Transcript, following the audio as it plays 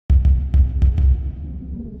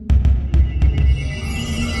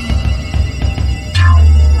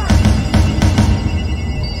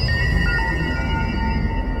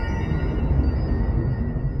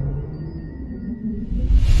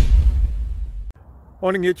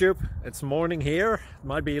Morning YouTube, it's morning here. It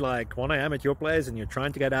might be like 1 a.m. at your place and you're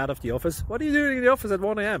trying to get out of the office. What are you doing in the office at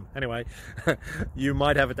 1 a.m? Anyway, you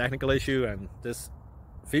might have a technical issue and this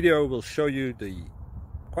video will show you the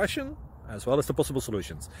question as well as the possible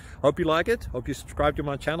solutions. Hope you like it, hope you subscribe to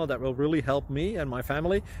my channel. That will really help me and my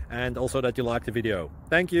family, and also that you like the video.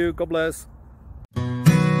 Thank you, God bless.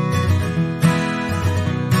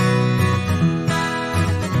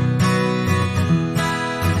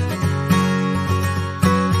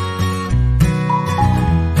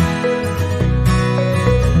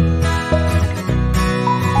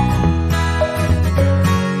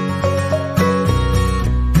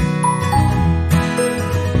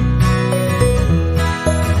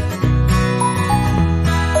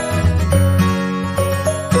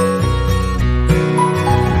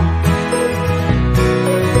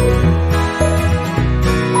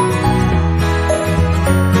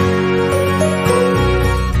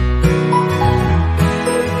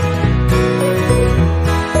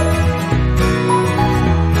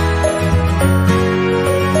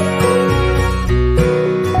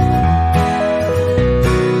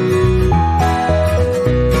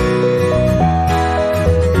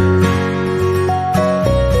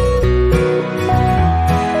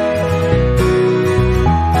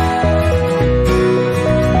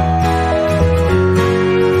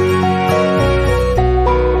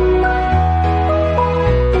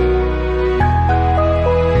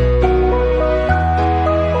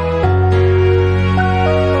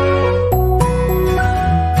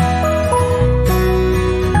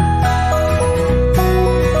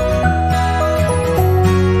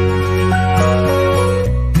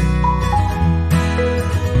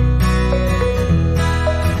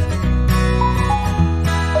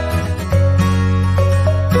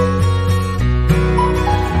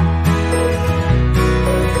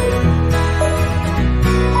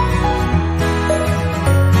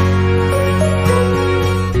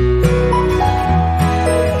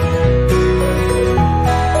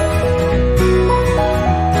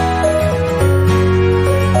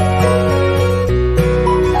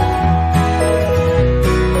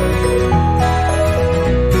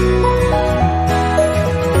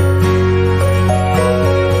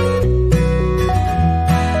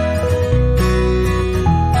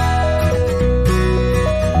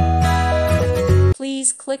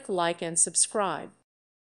 Please click like and subscribe.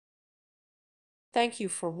 Thank you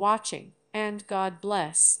for watching, and God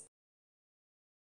bless.